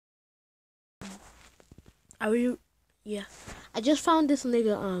Yeah. I just found this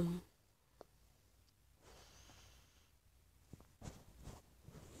nigga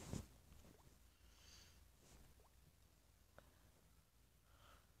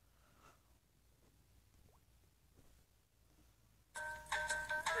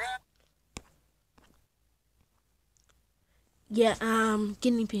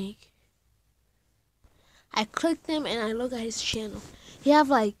Guinea Pig. I clicked him and I look at his channel. He have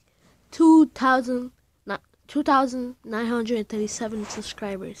like 2,937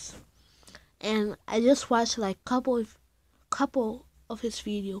 subscribers, and I just watched like couple of his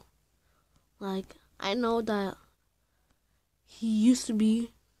video. Like, I know that he used to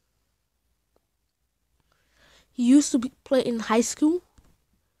play in high school.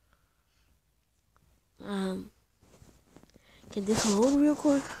 Can this load real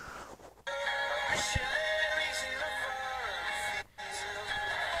quick?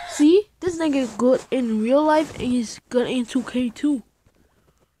 See, this nigga is good in real life and he's good in 2K too.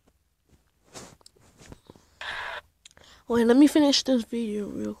 Wait, let me finish this video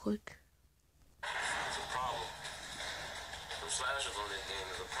real quick. It's a problem. The slashers on this game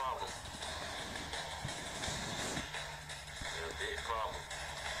is a problem. They're a big problem.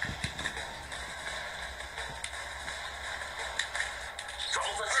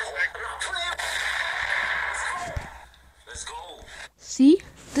 Let's go. See?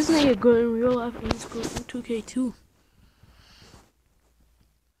 This nigga good in real life and he's good in 2K too.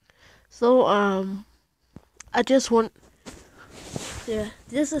 So, I just want... Yeah,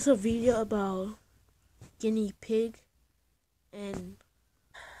 this is a video about Ginnie Pigg, and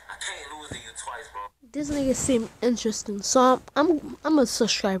I can't lose to you twice, bro. this nigga seem interesting, so I'm a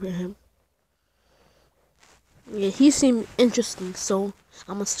subscriber to him. Yeah, he seemed interesting, so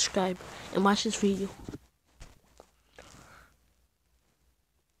I'm gonna subscribe and watch this video.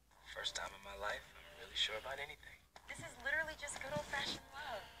 First time in my life, I'm really sure about anything. This is literally just good old-fashioned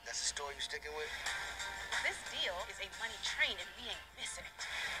love. That's the story you're sticking with? This deal is a money train and we ain't missing it.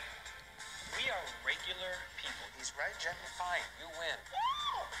 We are regular people. He's right, Jen. You're fine. You win.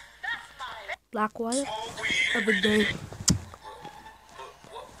 Woo! That's fine. Blackwater every day.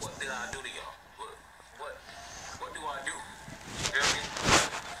 What did I do to y'all? What do I do? You feel me?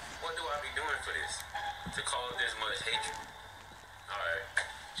 What do I be doing for this? To cause this much hatred? Alright,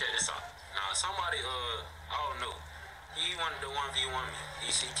 check this out. Now, somebody, I don't know. He wanted to 1v1 me.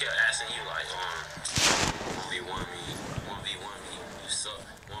 He kept asking you, like, 1v1 me, 1v1 me, you suck.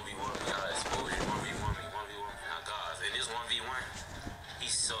 1v1 me, I expose you, 1v1 me, 1v1 me. Now, guys, in this 1v1, he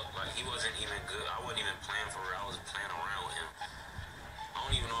sucked. Like, he wasn't even good. I wasn't even playing for real. I was playing around with him. I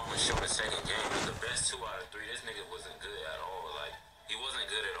don't even know if I'm gonna show the second game. It was the best 2 out of 3. This nigga wasn't good at all. Like, he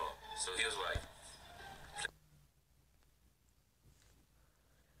wasn't good at all. So he was like,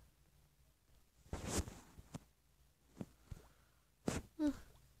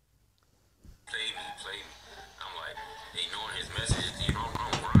 play me. I'm like, ignoring his messages. You know,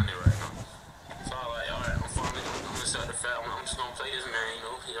 I'm grinding right now. So I'm like, alright, I'm finally, I'm gonna start the fat one. I'm just gonna play this man, you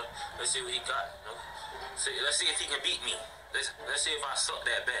know. Let's see what he got. You know? Let's see if he can beat me. Let's see if I suck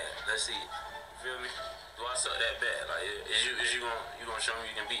that bad. Let's see. You feel me? Do I suck that bad? Like, is you gonna show me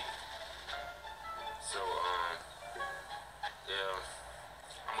you can beat me? So, yeah,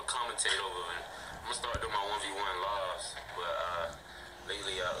 I'm gonna commentate over it. I'm gonna start doing my 1v1 lives, but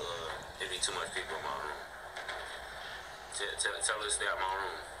lately it be too much people in my room. Tell her to stay out my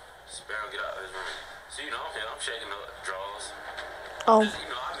room. Sparrow, get out of his room. So, you know, I'm here, I'm shaking up draws. Oh. You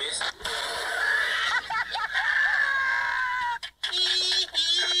know, I missed.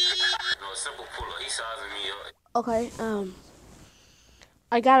 You know, a simple puller. He sizing me up. Okay,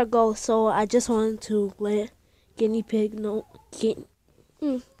 I gotta go, so I just wanted to let Guinea Pig know.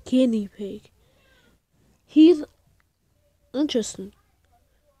 Guinea Pig. He's interesting.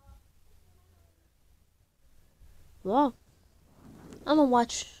 Wow. I'm gonna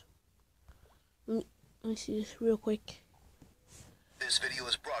watch. Let me see this real quick. This video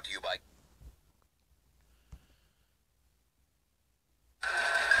is brought to you by...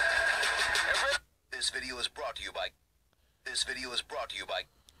 This video is brought to you by... This video is brought to you by...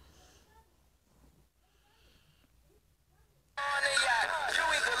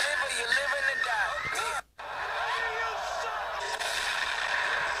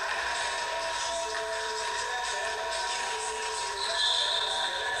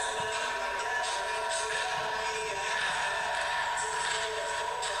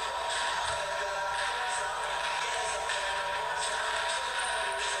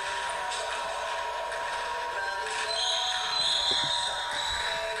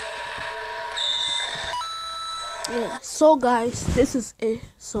 Yeah, so guys, this is it.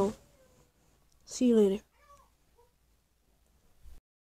 So, see you later.